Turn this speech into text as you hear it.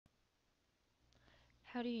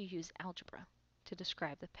How do you use algebra to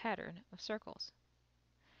describe the pattern of circles?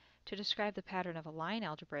 To describe the pattern of a line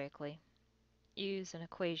algebraically, use an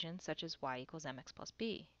equation such as y equals mx plus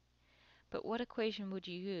b. But what equation would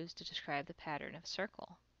you use to describe the pattern of a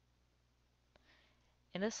circle?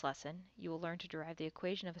 In this lesson, you will learn to derive the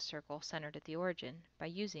equation of a circle centered at the origin by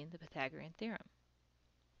using the Pythagorean theorem.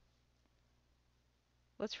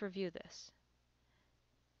 Let's review this.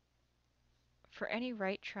 For any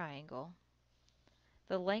right triangle,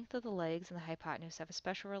 the length of the legs and the hypotenuse have a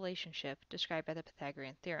special relationship described by the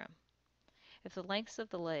Pythagorean theorem. If the lengths of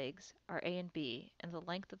the legs are a and b, and the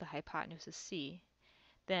length of the hypotenuse is c,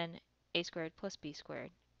 then a squared plus b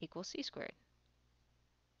squared equals c squared.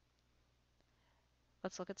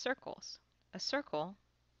 Let's look at circles. A circle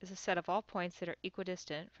is a set of all points that are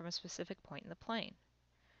equidistant from a specific point in the plane.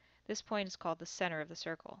 This point is called the center of the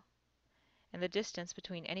circle, and the distance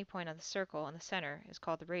between any point on the circle and the center is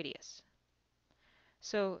called the radius.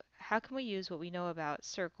 So how can we use what we know about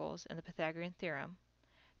circles and the Pythagorean theorem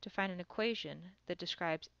to find an equation that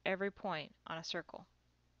describes every point on a circle?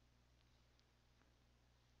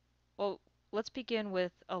 Well, let's begin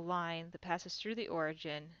with a line that passes through the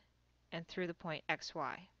origin and through the point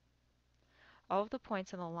xy. All of the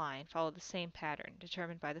points on the line follow the same pattern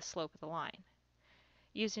determined by the slope of the line.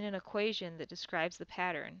 Using an equation that describes the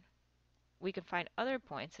pattern, we can find other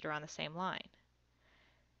points that are on the same line.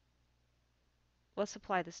 Let's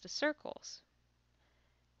apply this to circles.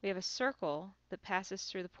 We have a circle that passes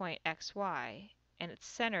through the point xy, and it's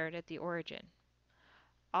centered at the origin.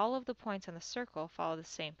 All of the points on the circle follow the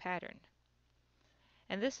same pattern,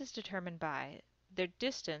 and this is determined by their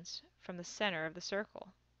distance from the center of the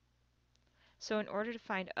circle. So in order to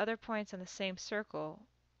find other points on the same circle,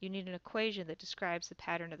 you need an equation that describes the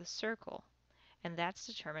pattern of the circle, and that's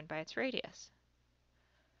determined by its radius.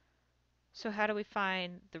 So how do we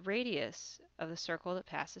find the radius of the circle that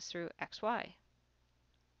passes through xy?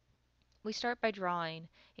 We start by drawing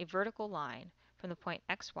a vertical line from the point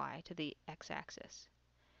xy to the x-axis.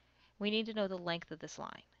 We need to know the length of this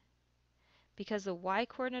line. Because the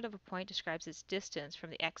y-coordinate of a point describes its distance from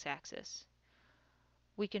the x-axis,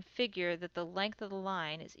 we can figure that the length of the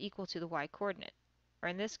line is equal to the y-coordinate, or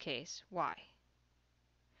in this case, y.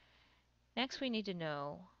 Next we need to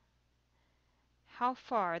know how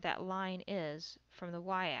far that line is from the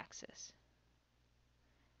y-axis.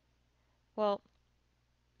 Well,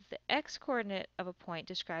 the x-coordinate of a point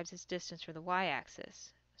describes its distance from the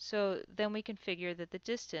y-axis, so then we can figure that the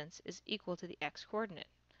distance is equal to the x-coordinate,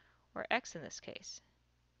 or x in this case.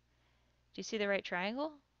 Do you see the right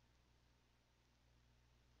triangle?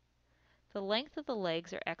 The length of the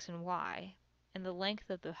legs are x and y, and the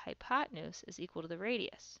length of the hypotenuse is equal to the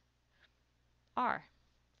radius, r.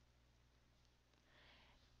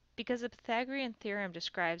 Because the Pythagorean theorem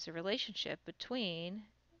describes a relationship between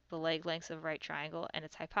the leg lengths of a right triangle and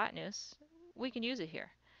its hypotenuse, we can use it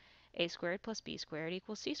here. A squared plus b squared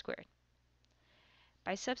equals c squared.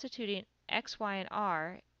 By substituting x, y, and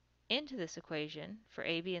r into this equation for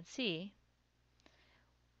a, b, and c,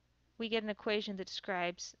 we get an equation that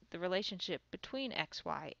describes the relationship between x,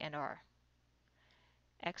 y, and r.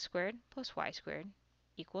 X squared plus y squared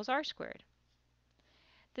equals r squared.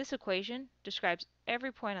 This equation describes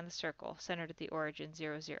every point on the circle centered at the origin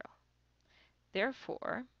 0, 0.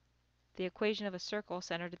 Therefore, the equation of a circle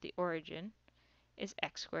centered at the origin is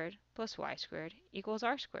x squared plus y squared equals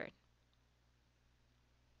r squared.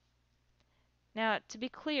 Now, to be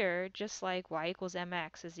clear, just like y equals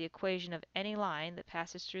mx is the equation of any line that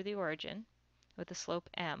passes through the origin with the slope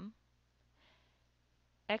m,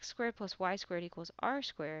 x squared plus y squared equals r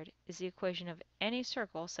squared is the equation of any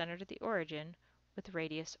circle centered at the origin with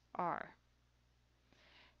radius r.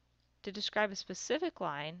 To describe a specific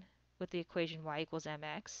line with the equation y equals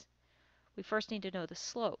mx, we first need to know the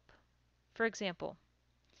slope. For example,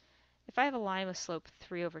 if I have a line with slope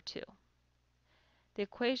 3 over 2, the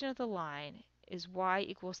equation of the line is y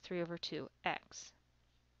equals 3 over 2x.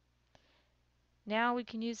 Now we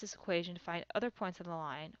can use this equation to find other points on the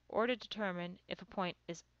line or to determine if a point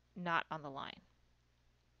is not on the line.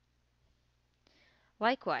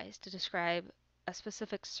 Likewise, to describe a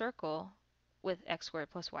specific circle with x squared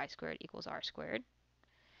plus y squared equals r squared,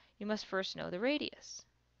 you must first know the radius.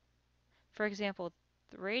 For example,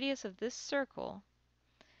 the radius of this circle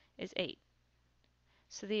is 8.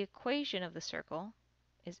 So the equation of the circle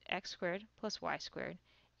is x squared plus y squared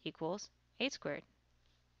equals 8 squared.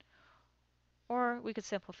 Or we could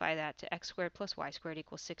simplify that to x squared plus y squared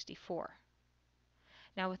equals 64.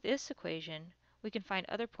 Now with this equation, we can find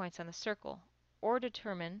other points on the circle or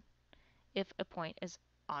determine if a point is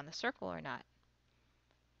on the circle or not.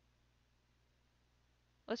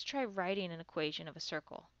 let's try writing an equation of a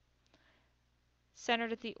circle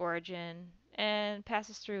centered at the origin and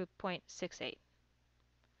passes through point 6, 8.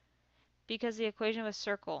 Because the equation of a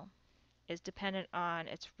circle is dependent on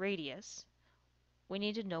its radius, we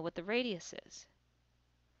need to know what the radius is.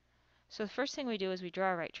 So the first thing we do is we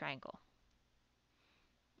draw a right triangle.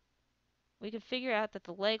 We can figure out that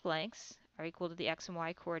the leg lengths are equal to the x and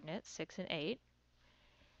y coordinates, 6 and 8.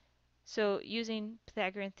 So using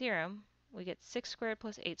Pythagorean Theorem, we get 6 squared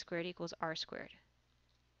plus 8 squared equals r squared.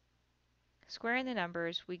 Squaring the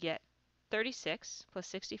numbers, we get 36 plus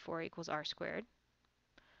 64 equals r squared.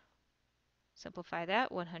 Simplify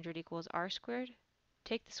that, 100 equals r squared.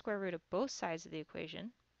 Take the square root of both sides of the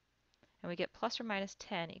equation, and we get plus or minus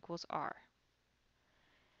 10 equals r.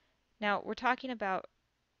 Now, we're talking about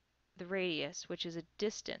the radius, which is a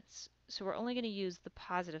distance, so we're only going to use the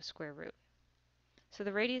positive square root. So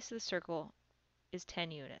the radius of the circle is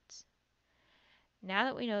 10 units. Now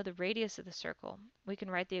that we know the radius of the circle, we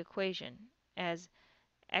can write the equation as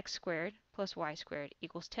x squared plus y squared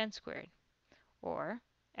equals 10 squared, or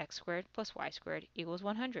x squared plus y squared equals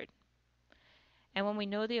 100. And when we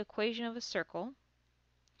know the equation of a circle,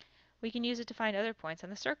 we can use it to find other points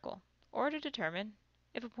on the circle, or to determine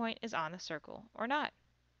if a point is on the circle or not.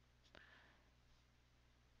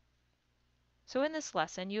 So in this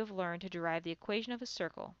lesson, you have learned to derive the equation of a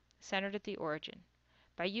circle centered at the origin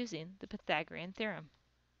by using the Pythagorean theorem.